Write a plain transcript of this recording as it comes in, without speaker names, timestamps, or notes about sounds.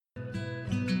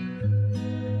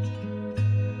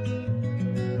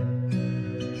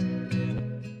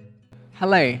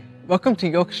Hello, welcome to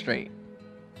York Street.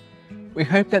 We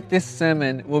hope that this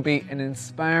sermon will be an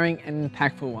inspiring and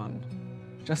impactful one,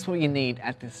 just what you need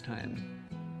at this time.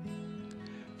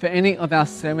 For any of our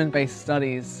sermon-based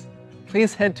studies,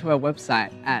 please head to our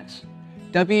website at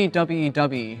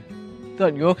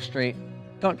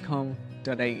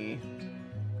www.yorkstreet.com.au.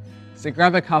 So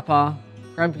grab a cuppa,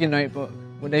 grab your notebook,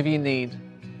 whatever you need,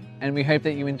 and we hope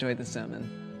that you enjoy the sermon.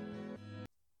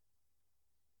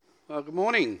 Well, good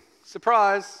morning.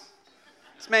 Surprise,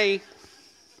 it's me.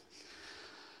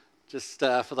 Just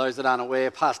for those that aren't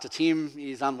aware, Pastor Tim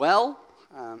is unwell.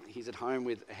 He's at home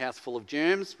with a house full of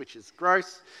germs, which is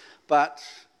gross, but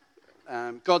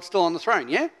God's still on the throne,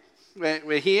 yeah?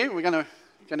 We're here, we're going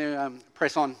to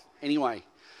press on anyway.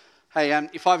 Hey,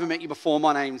 if I haven't met you before,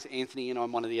 my name's Anthony and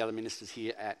I'm one of the other ministers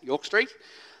here at York Street.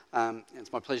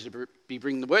 It's my pleasure to be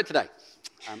bringing the word today,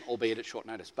 albeit at short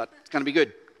notice, but it's going to be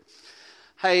good.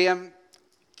 Hey,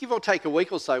 give or take a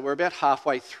week or so, we're about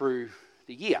halfway through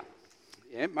the year.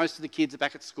 Yeah, most of the kids are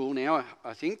back at school now,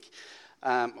 I think.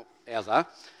 Ours are.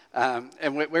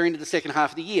 And we're into the second half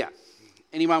of the year.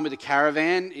 Anyone with a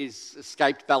caravan is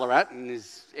escaped Ballarat and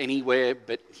is anywhere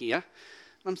but here. And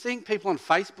I'm seeing people on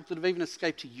Facebook that have even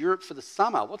escaped to Europe for the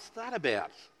summer. What's that about?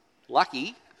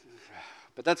 Lucky.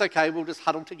 But that's okay, we'll just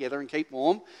huddle together and keep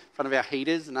warm in front of our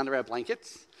heaters and under our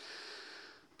blankets.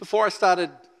 Before I started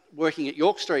working at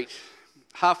York Street,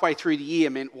 halfway through the year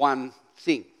meant one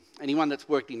thing. Anyone that's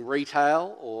worked in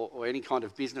retail or any kind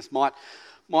of business might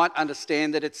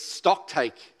understand that it's stock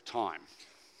take time.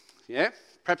 Yeah?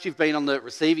 Perhaps you've been on the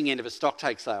receiving end of a stock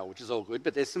take sale, which is all good,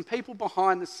 but there's some people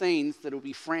behind the scenes that will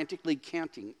be frantically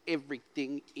counting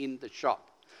everything in the shop.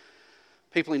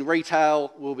 People in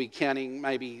retail will be counting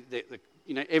maybe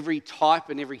every type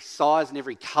and every size and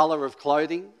every colour of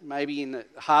clothing. Maybe in the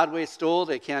hardware store,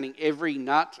 they're counting every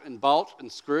nut and bolt and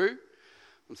screw.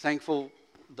 I'm thankful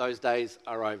those days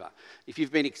are over. If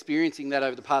you've been experiencing that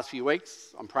over the past few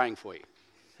weeks, I'm praying for you.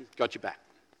 Got your back.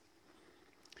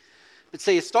 But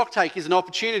see, a stock take is an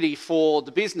opportunity for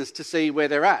the business to see where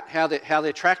they're at, how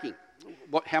they're tracking,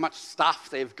 how much stuff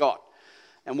they've got,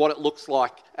 and what it looks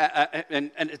like.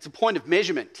 And it's a point of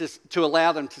measurement to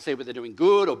allow them to see whether they're doing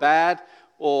good or bad,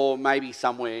 or maybe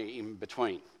somewhere in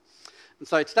between. And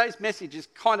so today's message is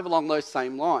kind of along those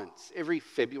same lines. Every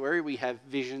February we have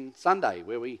Vision Sunday,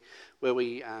 where we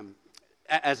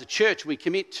as a church, we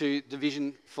commit to the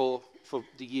vision for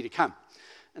the year to come.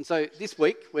 And so this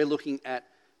week we're looking at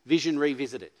Vision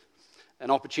Revisited,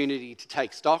 an opportunity to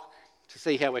take stock, to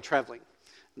see how we're travelling,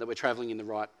 and that we're travelling in the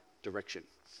right direction.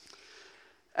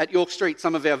 At York Street,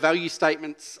 some of our value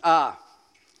statements are: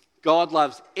 God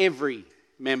loves every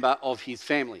member of his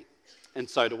family, and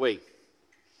so do we.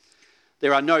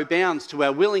 There are no bounds to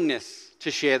our willingness to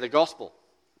share the gospel.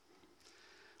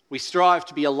 We strive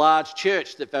to be a large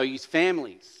church that values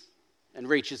families and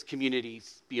reaches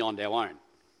communities beyond our own.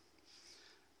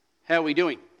 How are we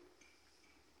doing?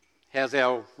 How's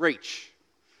our reach?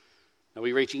 Are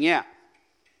we reaching out?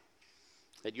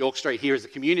 At York Street here as a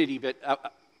community, but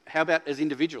how about as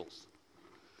individuals?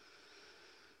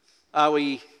 Are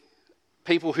we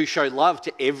people who show love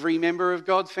to every member of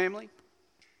God's family?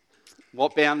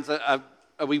 What bounds are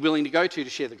we willing to go to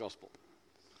share the gospel?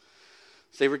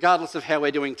 See, regardless of how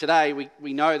we're doing today,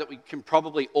 we know that we can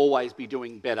probably always be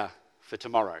doing better for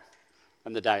tomorrow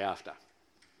and the day after.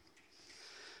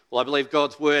 Well, I believe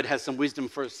God's word has some wisdom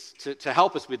for us to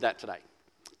help us with that today.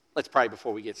 Let's pray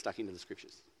before we get stuck into the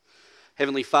scriptures.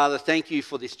 Heavenly Father, thank you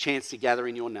for this chance to gather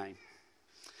in your name.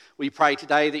 We pray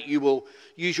today that you will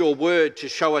use your word to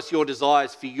show us your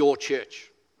desires for your church.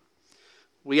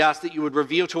 We ask that you would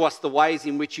reveal to us the ways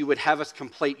in which you would have us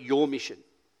complete your mission.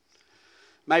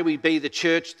 May we be the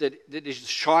church that is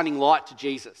shining light to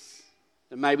Jesus.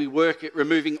 And may we work at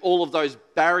removing all of those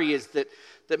barriers that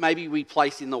maybe we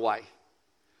place in the way.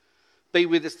 Be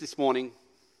with us this morning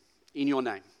in your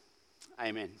name.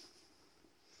 Amen.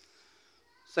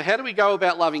 So how do we go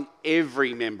about loving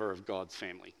every member of God's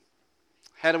family?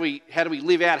 How do we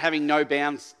live out having no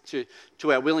bounds to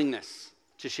our willingness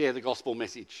to share the gospel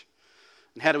message?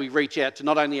 And how do we reach out to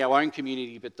not only our own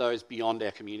community, but those beyond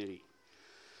our community?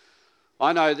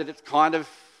 I know that it's kind of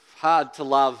hard to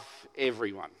love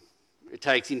everyone. It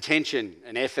takes intention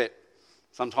and effort,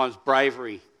 sometimes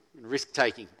bravery and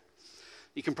risk-taking.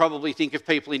 You can probably think of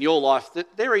people in your life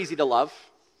that they're easy to love.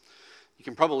 You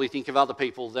can probably think of other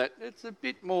people that it's a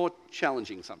bit more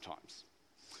challenging sometimes.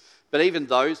 But even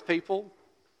those people,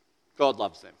 God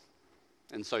loves them,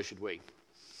 and so should we.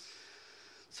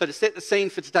 So to set the scene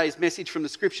for today's message from the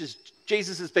scriptures,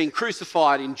 Jesus has been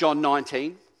crucified in John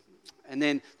 19, and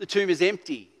then the tomb is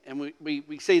empty, and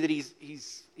we see that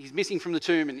he's he's missing from the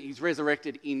tomb and he's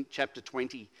resurrected in chapter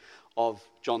 20 of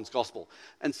John's Gospel.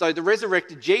 And so the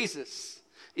resurrected Jesus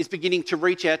is beginning to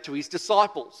reach out to his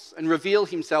disciples and reveal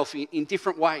himself in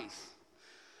different ways.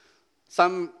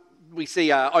 Some we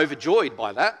see are overjoyed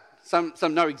by that. Some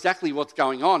know exactly what's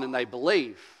going on and they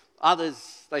believe.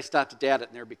 Others, they start to doubt it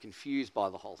and they're a bit confused by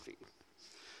the whole thing.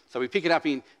 So we pick it up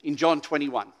in John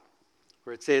 21,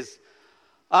 where it says,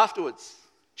 "Afterwards,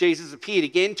 Jesus appeared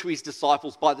again to his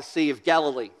disciples by the Sea of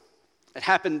Galilee. It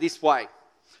happened this way.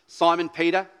 Simon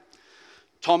Peter,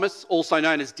 Thomas, also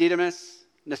known as Didymus,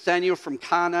 Nathanael from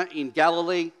Cana in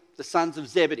Galilee, the sons of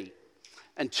Zebedee,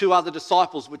 and 2 other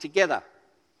disciples were together.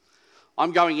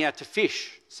 'I'm going out to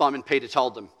fish,' Simon Peter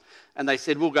told them, and they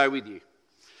said, 'We'll go with you.'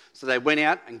 So they went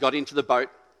out and got into the boat,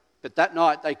 but that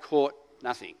night they caught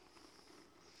nothing."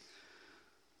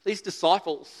 These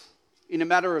disciples, in a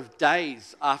matter of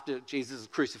days after Jesus'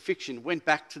 crucifixion, went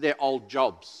back to their old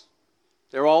jobs,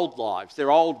 their old lives, their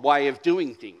old way of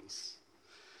doing things.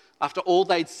 After all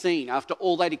they'd seen, after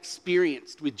all they'd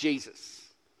experienced with Jesus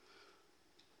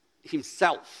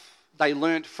himself, they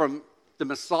learnt from the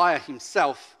Messiah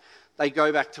himself, they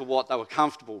go back to what they were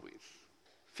comfortable with,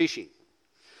 fishing.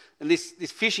 And this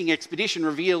fishing expedition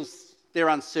reveals their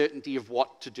uncertainty of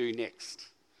what to do next.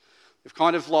 They've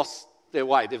kind of lost their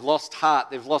way. They've lost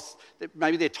heart.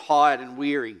 Maybe they're tired and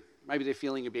weary. Maybe they're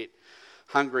feeling a bit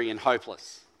hungry and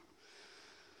hopeless.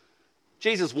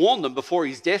 Jesus warned them before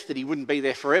his death that he wouldn't be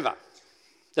there forever,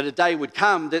 that a day would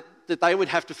come that they would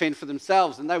have to fend for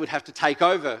themselves and they would have to take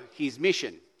over his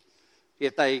mission.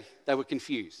 Yet they were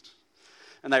confused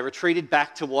and they retreated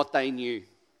back to what they knew,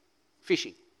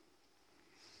 fishing.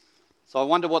 So I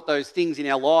wonder what those things in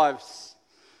our lives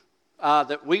are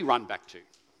that we run back to.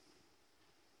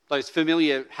 Those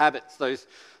familiar habits,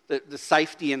 the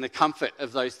safety and the comfort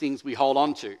of those things we hold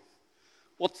on to.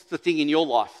 What's the thing in your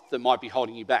life that might be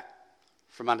holding you back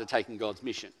from undertaking God's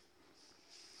mission?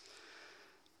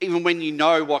 Even when you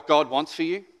know what God wants for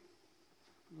you,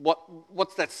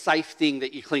 what's that safe thing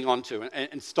that you cling on to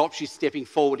and stops you stepping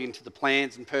forward into the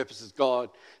plans and purposes God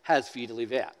has for you to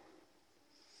live out?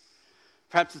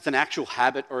 Perhaps it's an actual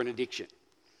habit or an addiction.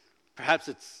 Perhaps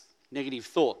it's negative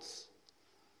thoughts.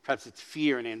 Perhaps it's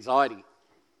fear and anxiety.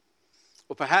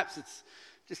 Or perhaps it's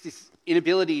just this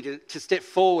inability to step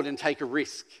forward and take a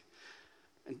risk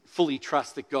and fully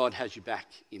trust that God has you back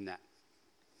in that.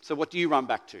 So what do you run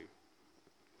back to?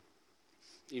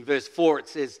 In verse 4 it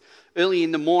says, "Early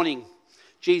in the morning,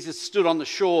 Jesus stood on the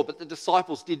shore, but the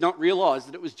disciples did not realize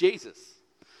that it was Jesus.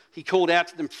 He called out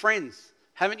to them, 'Friends,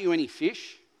 haven't you any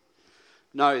fish?'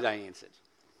 'No,' they answered."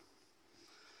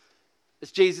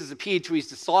 As Jesus appeared to his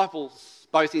disciples,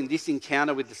 both in this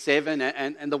encounter with the 7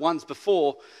 and the ones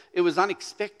before, it was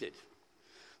unexpected.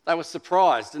 They were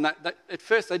surprised, and at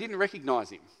first they didn't recognise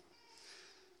him.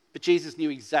 But Jesus knew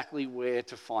exactly where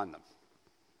to find them.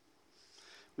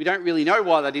 We don't really know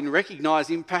why they didn't recognise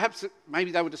him. Perhaps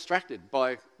maybe they were distracted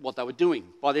by what they were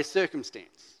doing, by their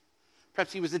circumstance.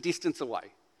 Perhaps he was a distance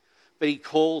away, but he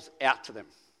calls out to them.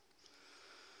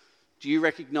 Do you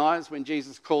recognise when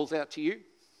Jesus calls out to you?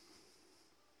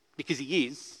 Because he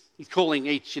is. He's calling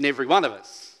each and every one of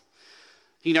us.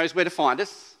 He knows where to find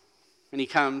us, and he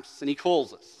comes and he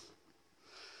calls us.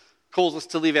 Calls us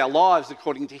to live our lives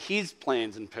according to his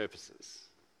plans and purposes.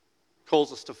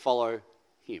 Calls us to follow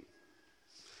him.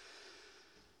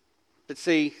 But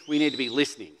see, we need to be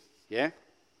listening, yeah?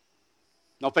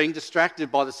 Not being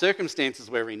distracted by the circumstances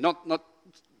we're in, not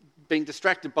being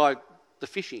distracted by the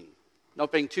fishing,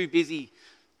 not being too busy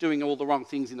doing all the wrong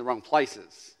things in the wrong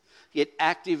places, yet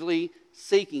actively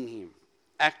seeking him,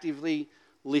 actively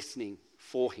listening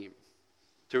for him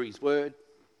through his word,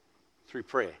 through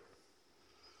prayer.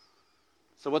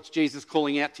 So what's Jesus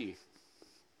calling out to you?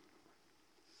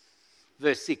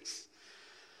 Verse 6,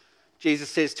 Jesus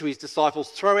says to his disciples,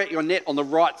 "Throw out your net on the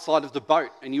right side of the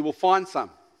boat and you will find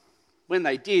some." When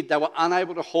they did, they were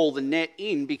unable to haul the net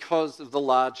in because of the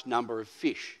large number of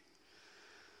fish.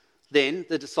 Then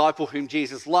the disciple whom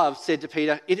Jesus loved said to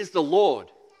Peter, "It is the Lord."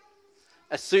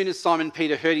 As soon as Simon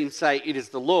Peter heard him say, "It is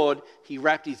the Lord," he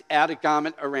wrapped his outer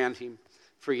garment around him,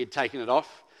 for he had taken it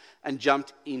off, and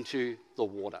jumped into the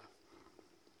water.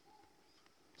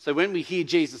 So when we hear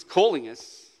Jesus calling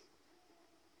us,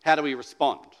 how do we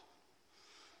respond?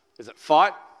 Is it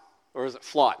fight or is it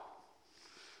flight?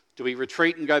 Do we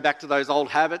retreat and go back to those old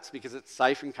habits because it's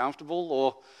safe and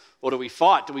comfortable? Or do we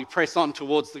fight? Do we press on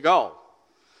towards the goal?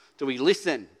 Do we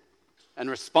listen and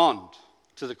respond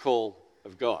to the call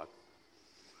of God?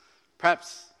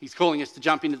 Perhaps he's calling us to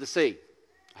jump into the sea.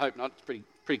 I hope not. It's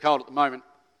pretty cold at the moment.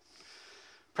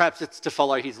 Perhaps it's to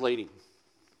follow his leading.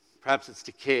 Perhaps it's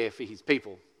to care for his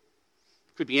people.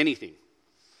 Could be anything.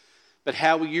 But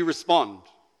how will you respond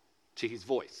to his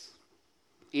voice?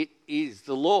 It is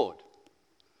the Lord.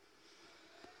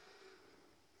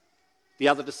 The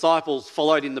other disciples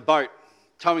followed in the boat,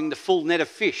 towing the full net of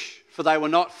fish, for they were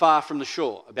not far from the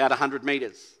shore, about 100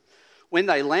 metres. When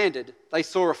they landed, they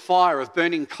saw a fire of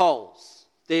burning coals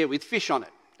there with fish on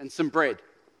it and some bread.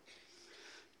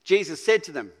 Jesus said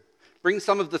to them, "Bring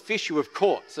some of the fish you have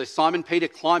caught." So Simon Peter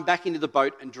climbed back into the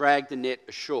boat and dragged the net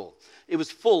ashore. It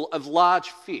was full of large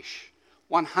fish,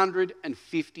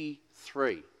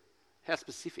 153. How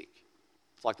specific.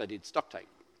 It's like they did stock take.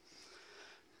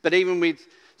 But even with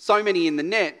so many in the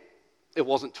net, it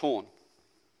wasn't torn.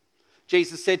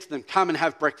 Jesus said to them, "Come and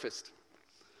have breakfast."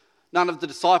 None of the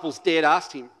disciples dared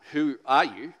ask him, "Who are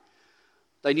you?"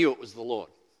 They knew it was the Lord.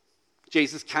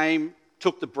 Jesus came,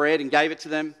 took the bread and gave it to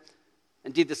them,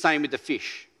 and did the same with the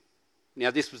fish.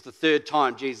 Now, this was the third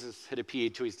time Jesus had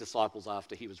appeared to his disciples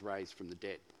after he was raised from the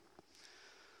dead.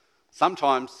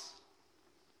 Sometimes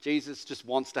Jesus just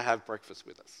wants to have breakfast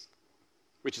with us,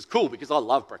 which is cool because I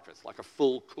love breakfast, like a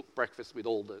full cooked breakfast with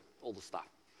all the stuff.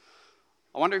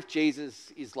 I wonder if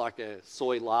Jesus is like a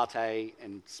soy latte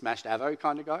and smashed avo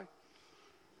kind of guy.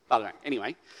 I don't know.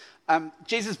 Anyway,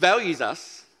 Jesus values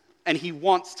us and he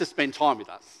wants to spend time with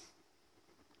us.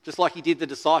 Just like he did the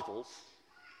disciples.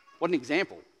 What an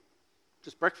example.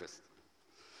 Just breakfast.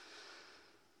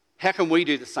 How can we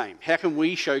do the same? How can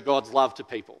we show God's love to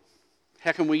people?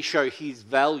 How can we show his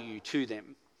value to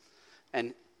them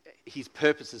and his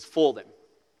purposes for them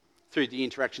through the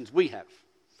interactions we have?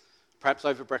 Perhaps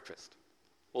over breakfast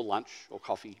or lunch or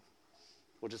coffee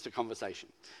or just a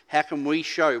conversation. How can we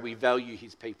show we value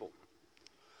his people?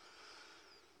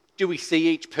 Do we see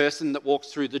each person that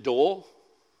walks through the door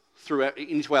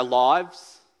into our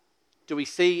lives? Do we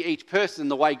see each person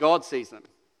the way God sees them?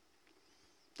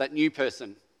 That new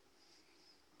person,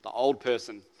 the old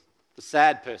person, the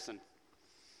sad person,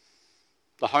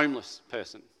 the homeless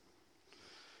person,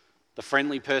 the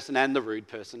friendly person and the rude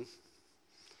person,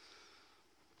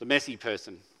 the messy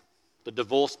person, the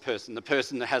divorced person, the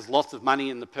person that has lots of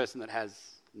money and the person that has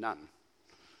none.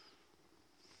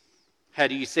 How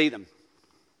do you see them?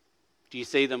 Do you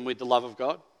see them with the love of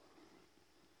God?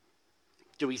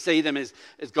 Do we see them as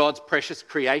God's precious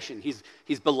creation,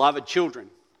 his beloved children?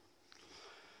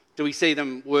 Do we see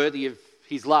them worthy of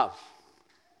his love?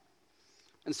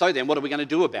 And so then, what are we going to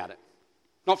do about it?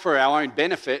 Not for our own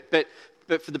benefit, but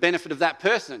for the benefit of that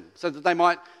person, so that they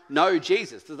might know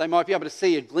Jesus, that they might be able to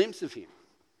see a glimpse of him.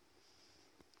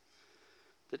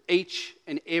 That each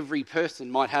and every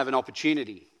person might have an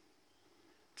opportunity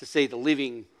to see the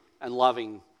living and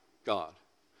loving God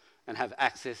and have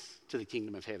access to the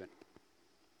kingdom of heaven.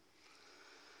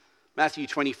 Matthew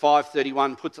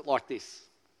 25:31 puts it like this.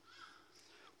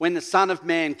 When the Son of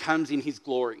Man comes in his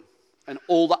glory and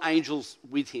all the angels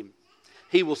with him,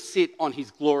 he will sit on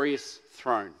his glorious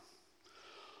throne.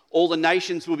 All the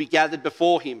nations will be gathered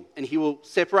before him, and he will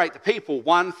separate the people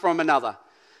one from another,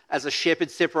 as a shepherd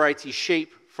separates his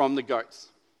sheep from the goats.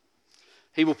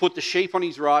 He will put the sheep on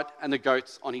his right and the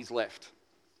goats on his left.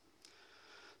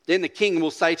 Then the king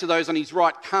will say to those on his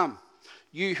right, "Come,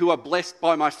 you who are blessed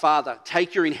by my Father,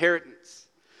 take your inheritance,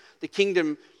 the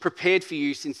kingdom prepared for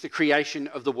you since the creation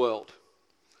of the world.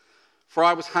 For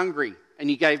I was hungry, and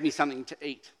you gave me something to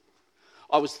eat.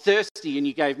 I was thirsty, and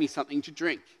you gave me something to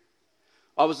drink.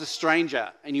 I was a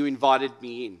stranger, and you invited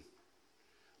me in.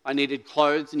 I needed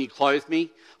clothes, and you clothed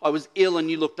me. I was ill,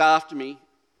 and you looked after me.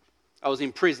 I was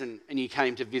in prison, and you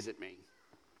came to visit me."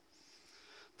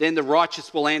 Then the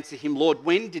righteous will answer him, "Lord,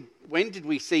 when did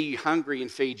we see you hungry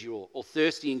and feed you, or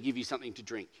thirsty and give you something to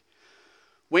drink?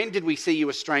 When did we see you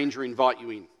a stranger and invite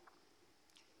you in,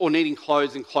 or needing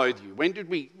clothes and clothe you? When did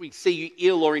we see you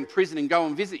ill or in prison and go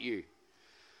and visit you?"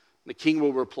 And the king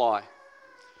will reply,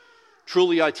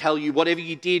 "Truly I tell you, whatever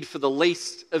you did for the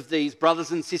least of these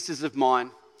brothers and sisters of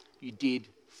mine, you did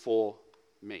for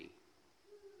me."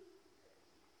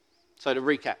 So to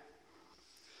recap,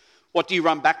 what do you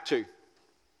run back to?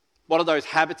 What are those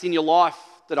habits in your life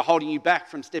that are holding you back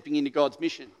from stepping into God's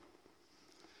mission?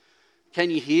 Can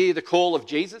you hear the call of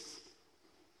Jesus?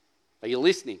 Are you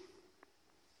listening?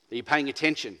 Are you paying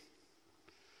attention?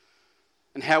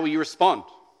 And how will you respond?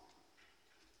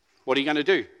 What are you going to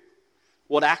do?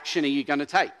 What action are you going to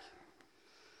take?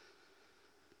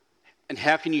 And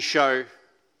how can you show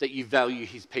that you value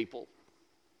his people?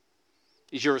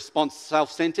 Is your response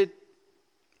self-centered,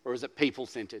 or is it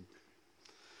people-centered?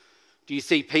 Do you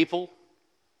see people,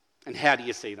 and how do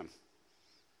you see them?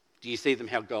 Do you see them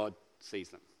how God sees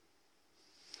them?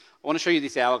 I want to show you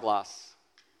this hourglass.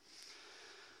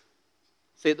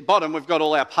 See, at the bottom, we've got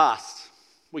all our past.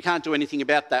 We can't do anything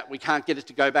about that. We can't get it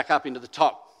to go back up into the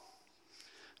top.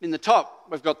 In the top,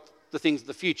 we've got the things of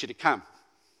the future to come.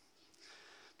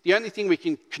 The only thing we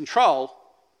can control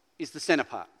is the centre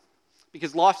part,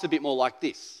 because life's a bit more like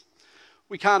this.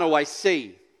 We can't always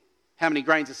see how many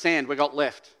grains of sand we've got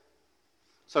left.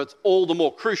 So it's all the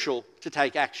more crucial to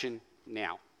take action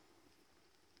now.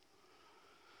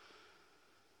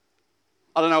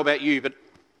 I don't know about you, but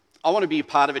I want to be a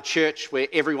part of a church where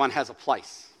everyone has a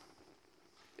place.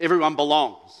 Everyone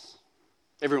belongs.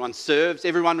 Everyone serves.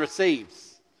 Everyone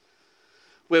receives.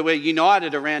 Where we're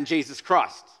united around Jesus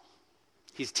Christ,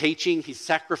 his teaching, his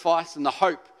sacrifice, and the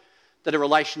hope that a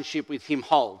relationship with him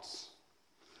holds.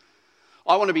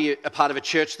 I want to be a part of a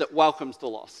church that welcomes the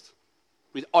lost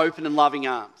with open and loving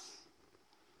arms,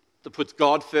 that puts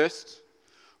God first,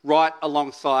 right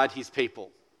alongside his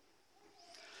people.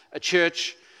 A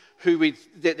church who with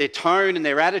their tone and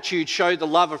their attitude show the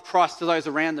love of Christ to those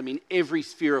around them in every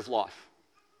sphere of life.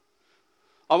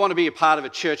 I want to be a part of a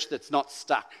church that's not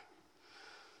stuck.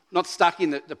 Not stuck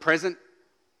in the present,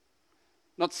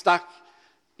 not stuck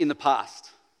in the past,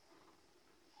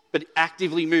 but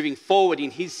actively moving forward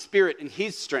in his spirit and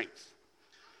his strength,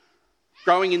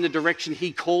 growing in the direction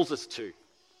he calls us to.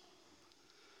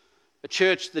 A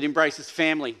church that embraces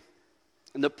family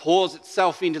and that pours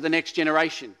itself into the next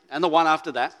generation and the one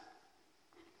after that.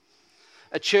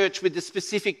 A church with the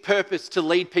specific purpose to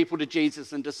lead people to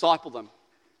Jesus and disciple them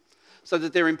so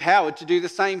that they're empowered to do the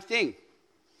same thing.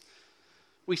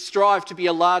 We strive to be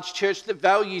a large church that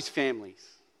values families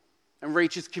and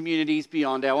reaches communities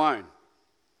beyond our own.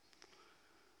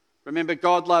 Remember,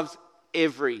 God loves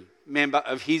every member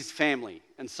of his family,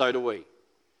 and so do we.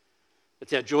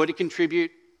 It's our joy to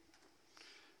contribute,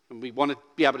 and we want to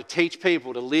be able to teach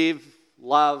people to live,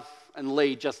 love, and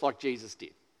lead just like Jesus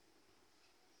did.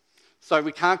 So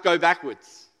we can't go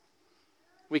backwards.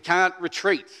 We can't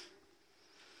retreat,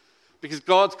 because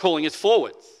God's calling us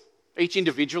forwards, each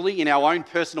individually in our own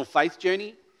personal faith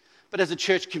journey, but as a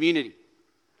church community.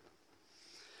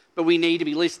 But we need to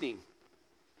be listening,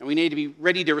 and we need to be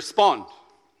ready to respond.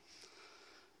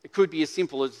 It could be as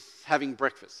simple as having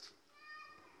breakfast.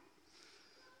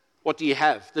 What do you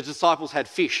have? The disciples had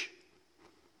fish.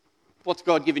 What's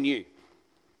God given you?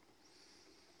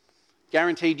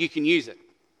 Guaranteed you can use it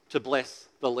to bless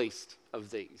the least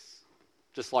of these,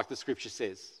 just like the scripture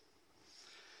says.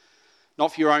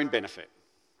 Not for your own benefit,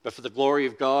 but for the glory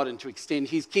of God and to extend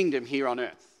his kingdom here on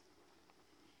earth.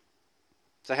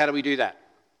 So how do we do that?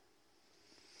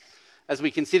 As we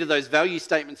consider those value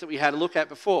statements that we had a look at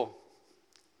before,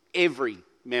 every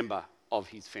member of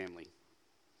his family.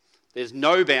 There's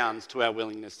no bounds to our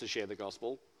willingness to share the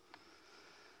gospel.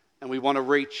 And we want to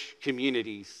reach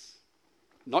communities,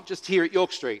 not just here at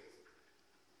York Street,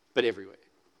 but everywhere.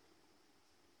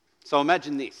 So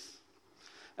imagine this.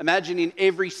 Imagine in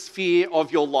every sphere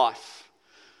of your life,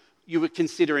 you were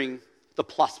considering the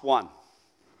plus one.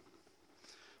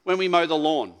 When we mow the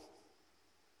lawn,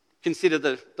 consider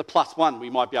the plus one we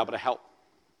might be able to help.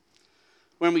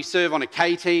 When we serve on a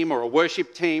K team or a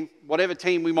worship team, whatever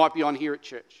team we might be on here at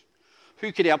church,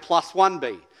 who could our plus one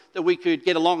be that we could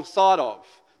get alongside of,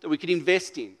 that we could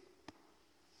invest in?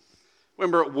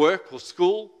 When we're at work or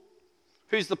school,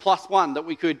 who's the plus one that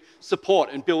we could support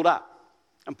and build up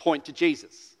and point to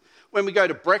Jesus? When we go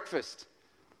to breakfast,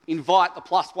 invite the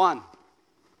plus one.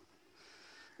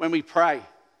 When we pray,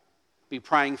 be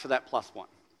praying for that plus one.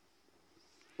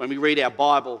 When we read our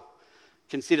Bible,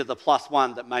 consider the plus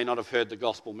one that may not have heard the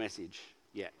gospel message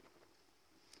yet.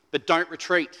 But don't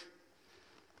retreat.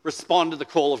 Respond to the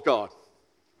call of God.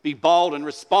 Be bold and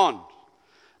respond,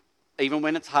 even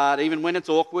when it's hard, even when it's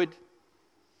awkward.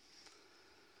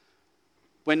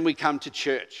 When we come to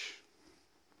church,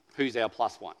 who's our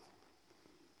plus one?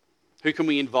 Who can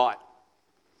we invite?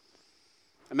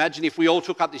 Imagine if we all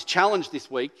took up this challenge this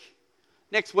week.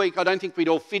 Next week, I don't think we'd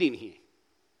all fit in here.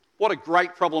 What a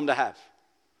great problem to have.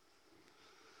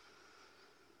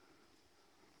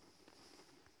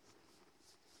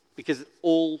 Because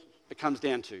all it comes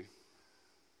down to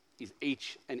is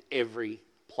each and every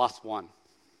plus one.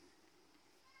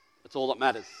 That's all that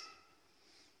matters.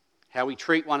 How we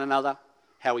treat one another,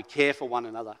 how we care for one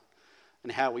another,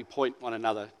 and how we point one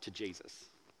another to Jesus.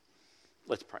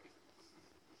 Let's pray.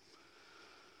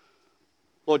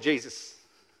 Lord Jesus,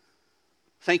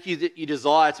 thank you that you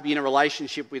desire to be in a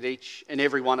relationship with each and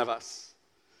every one of us.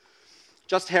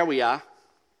 Just how we are.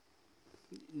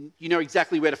 You know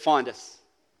exactly where to find us.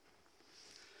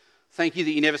 Thank you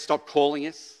that you never stop calling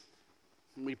us.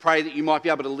 And we pray that you might be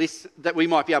able to listen, that we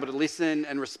might be able to listen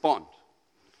and respond.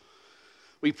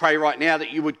 We pray right now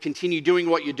that you would continue doing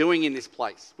what you're doing in this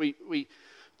place.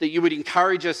 that you would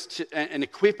encourage us and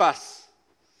equip us,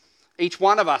 each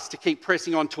one of us, to keep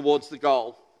pressing on towards the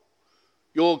goal,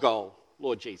 your goal,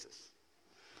 Lord Jesus.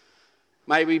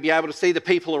 May we be able to see the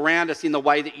people around us in the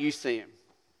way that you see them.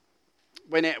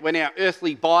 When our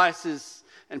earthly biases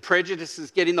and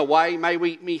prejudices get in the way, may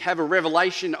we have a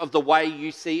revelation of the way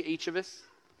you see each of us.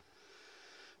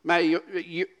 May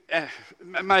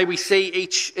we see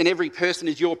each and every person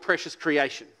as your precious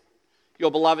creation, your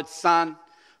beloved son,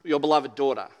 your beloved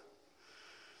daughter.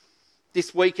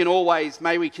 This week and always,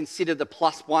 may we consider the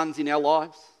plus ones in our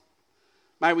lives.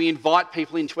 May we invite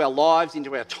people into our lives,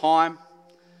 into our time,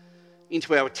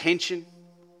 into our attention,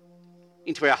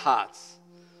 into our hearts,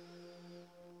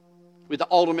 with the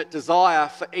ultimate desire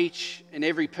for each and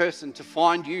every person to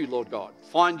find you, Lord God.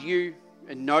 Find you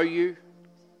and know you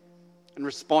and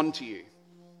respond to you.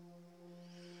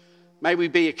 May we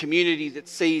be a community that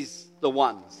sees the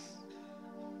ones,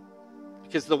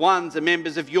 because the ones are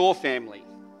members of your family.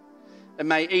 And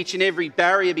may each and every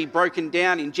barrier be broken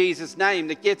down in Jesus' name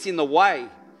that gets in the way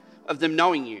of them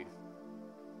knowing you.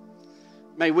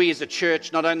 May we as a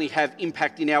church not only have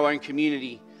impact in our own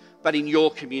community, but in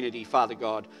your community, Father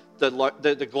God,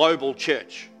 the global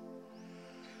church.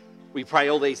 We pray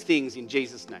all these things in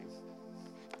Jesus' name.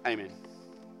 Amen.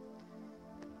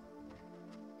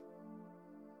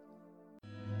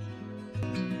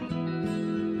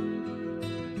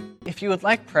 If you would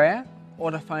like prayer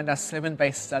or to find our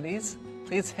sermon-based studies,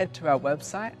 please head to our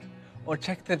website or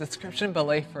check the description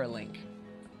below for a link.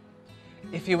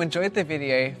 If you enjoyed the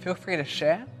video, feel free to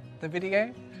share the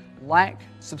video, like,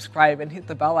 subscribe and hit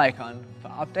the bell icon for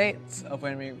updates of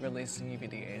when we release new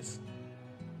videos.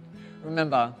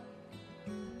 Remember,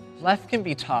 life can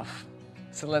be tough,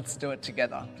 so let's do it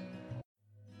together.